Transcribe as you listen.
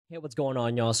Hey, what's going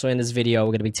on, y'all? So in this video,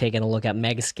 we're going to be taking a look at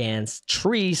Megascans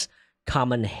Trees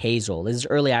Common Hazel. This is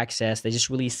early access. They just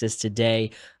released this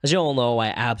today. As you all know,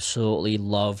 I absolutely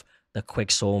love the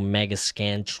Quixel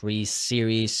Megascan Trees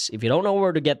series. If you don't know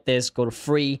where to get this, go to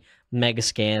free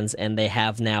Megascans, and they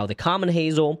have now the Common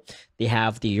Hazel, they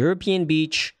have the European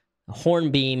Beech, the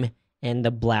Hornbeam, and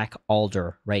the Black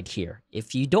Alder right here.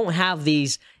 If you don't have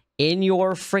these in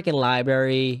your freaking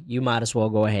library, you might as well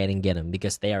go ahead and get them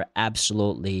because they are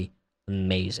absolutely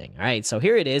amazing. All right, so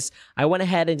here it is. I went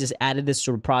ahead and just added this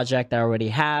to a project I already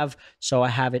have. So I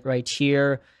have it right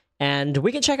here. And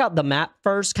we can check out the map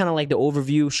first, kind of like the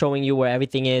overview showing you where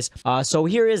everything is. So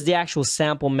here is the actual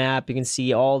sample map. You can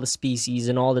see all the species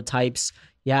and all the types.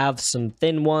 You have some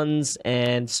thin ones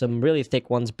and some really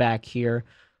thick ones back here.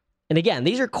 And again,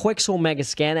 these are Quixel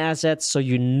Megascan assets, so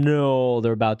you know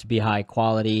they're about to be high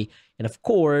quality. And of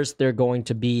course, they're going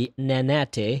to be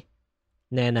nanite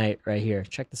right here.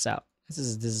 Check this out. This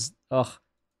is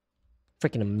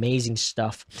freaking amazing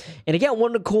stuff. And again,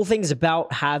 one of the cool things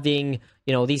about having,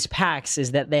 these packs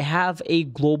is that they have a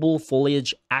global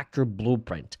foliage actor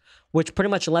blueprint, which pretty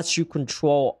much lets you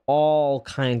control all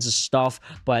kinds of stuff.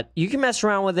 But you can mess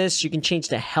around with this. You can change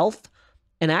the health.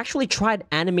 And I actually tried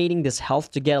animating this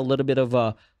health to get a little bit of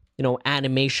a,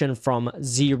 animation from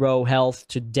 0 health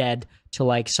to dead to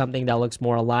like something that looks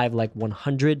more alive, like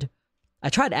 100. I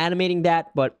tried animating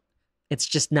that, but it's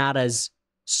just not as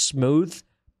smooth.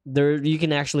 There, you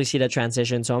can actually see that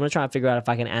transition. So I'm going to try and figure out if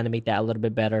I can animate that a little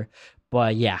bit better.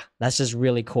 But yeah, that's just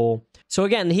really cool. So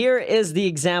again, here is the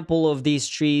example of these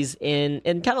trees in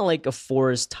kind of like a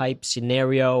forest type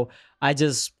scenario. I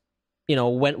just,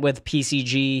 went with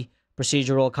PCG,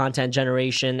 procedural content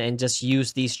generation, and just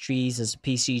use these trees as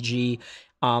PCG.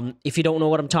 If you don't know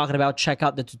what I'm talking about, check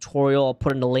out the tutorial. I'll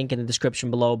put in the link in the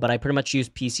description below, but I pretty much use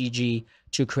PCG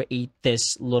to create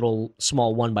this little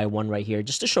small 1x1 right here,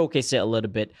 just to showcase it a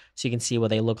little bit so you can see what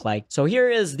they look like. So here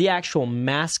is the actual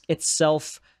mask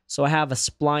itself. So I have a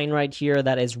spline right here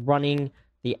that is running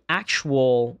the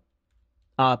actual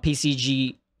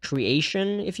PCG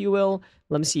creation, if you will.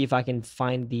 Let me see if I can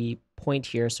find the point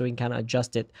here so we can kind of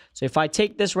adjust it. So if I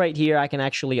take this right here, I can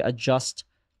actually adjust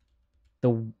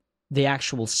the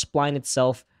actual spline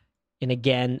itself. And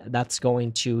again, that's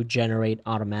going to generate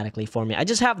automatically for me. I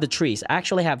just have the trees. I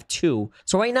actually have 2.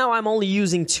 So right now I'm only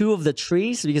using 2 of the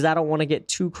trees because I don't want to get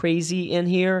too crazy in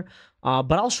here.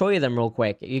 But I'll show you them real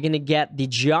quick. You're going to get the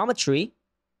geometry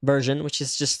version, which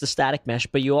is just the static mesh,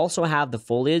 but you also have the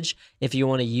foliage if you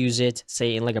want to use it,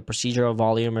 say in like a procedural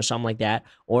volume or something like that,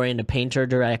 or in the painter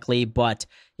directly. But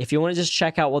if you want to just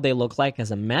check out what they look like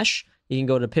as a mesh, you can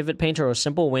go to pivot painter or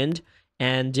simple wind,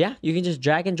 and yeah, you can just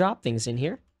drag and drop things in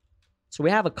here. So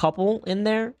we have a couple in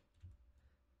there,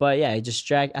 but yeah, just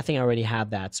drag. I think I already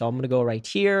have that. So I'm going to go right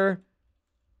here.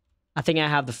 I think I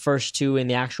have the first 2 in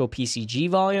the actual PCG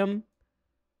volume.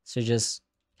 So just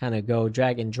kind of go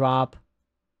drag and drop.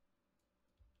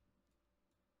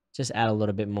 Just add a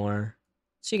little bit more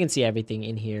so you can see everything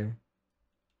in here.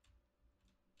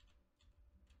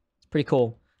 It's pretty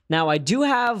cool. Now, I do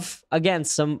have, again,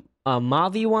 some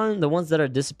Mavi one, the ones that are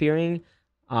disappearing.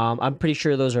 I'm pretty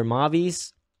sure those are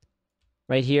Mavis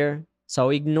right here. So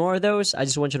ignore those. I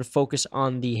just want you to focus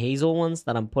on the Hazel ones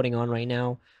that I'm putting on right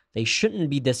now. They shouldn't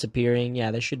be disappearing.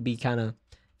 Yeah, they should be kind of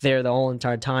there the whole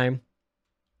entire time.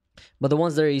 But the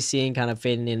ones that you're seeing kind of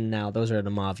fading in and out, those are the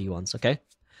Mavi ones, okay?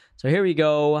 So here we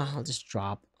go. I'll just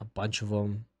drop a bunch of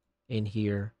them in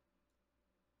here.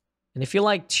 And if you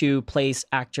like to place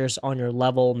actors on your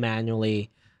level manually,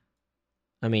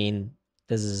 I mean,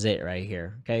 this is it right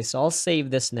here. Okay, so I'll save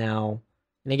this now.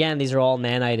 And again, these are all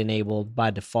nanite enabled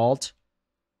by default.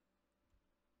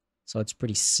 So it's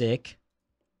pretty sick.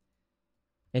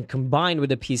 And combined with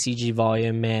the PCG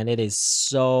volume, man, it is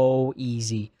so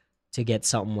easy to get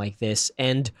something like this.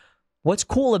 And what's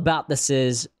cool about this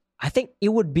is, I think it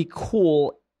would be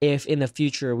cool if in the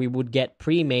future we would get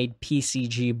pre-made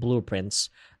PCG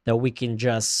blueprints that we can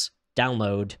just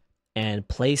download and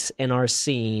place in our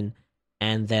scene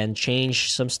and then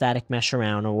change some static mesh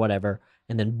around or whatever.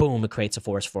 And then boom, it creates a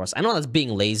forest for us. I know that's being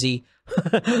lazy,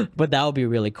 but that would be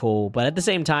really cool. But at the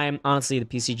same time, honestly, the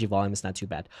PCG volume is not too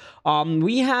bad.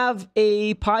 We have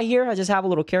a pie here. I just have a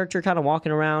little character kind of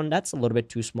walking around. That's a little bit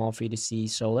too small for you to see.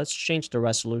 So let's change the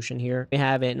resolution here. We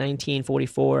have it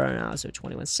 1944, so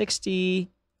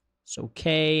 2160. It's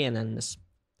okay. And then just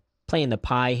playing the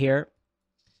pie here,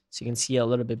 so you can see it a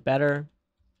little bit better.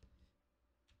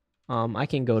 I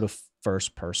can go to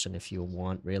first person if you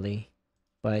want, really.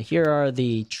 But here are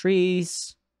the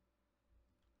trees.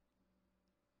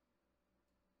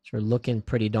 They're looking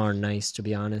pretty darn nice, to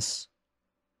be honest.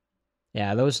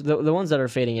 Yeah, those the ones that are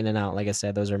fading in and out, like I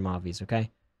said, those are Mavis,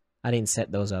 okay? I didn't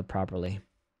set those up properly.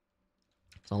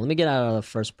 So let me get out of the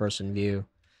first person view.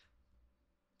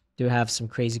 Do have some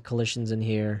crazy collisions in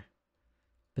here.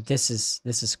 But this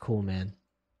is cool, man.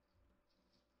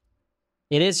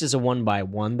 It is just a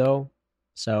 1x1 though.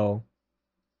 So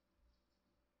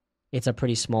it's a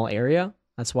pretty small area.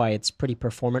 That's why it's pretty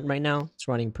performant right now. It's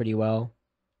running pretty well.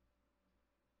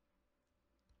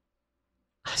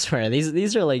 I swear,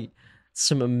 these are like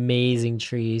some amazing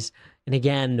trees. And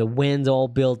again, the wind all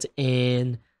built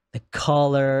in, the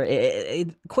color.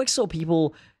 Quixel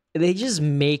people, they just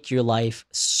make your life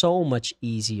so much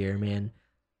easier, man.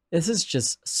 This is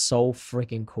just so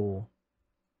freaking cool.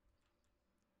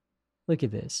 Look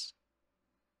at this.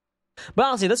 But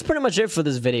honestly, that's pretty much it for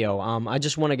this video. I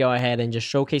just want to go ahead and just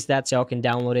showcase that so y'all can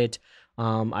download it.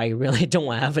 I really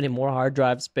don't have any more hard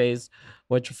drive space,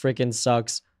 which freaking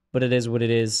sucks, but it is what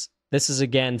it is. This is,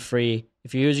 again, free.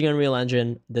 If you're using Unreal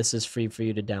Engine, this is free for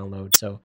you to download. So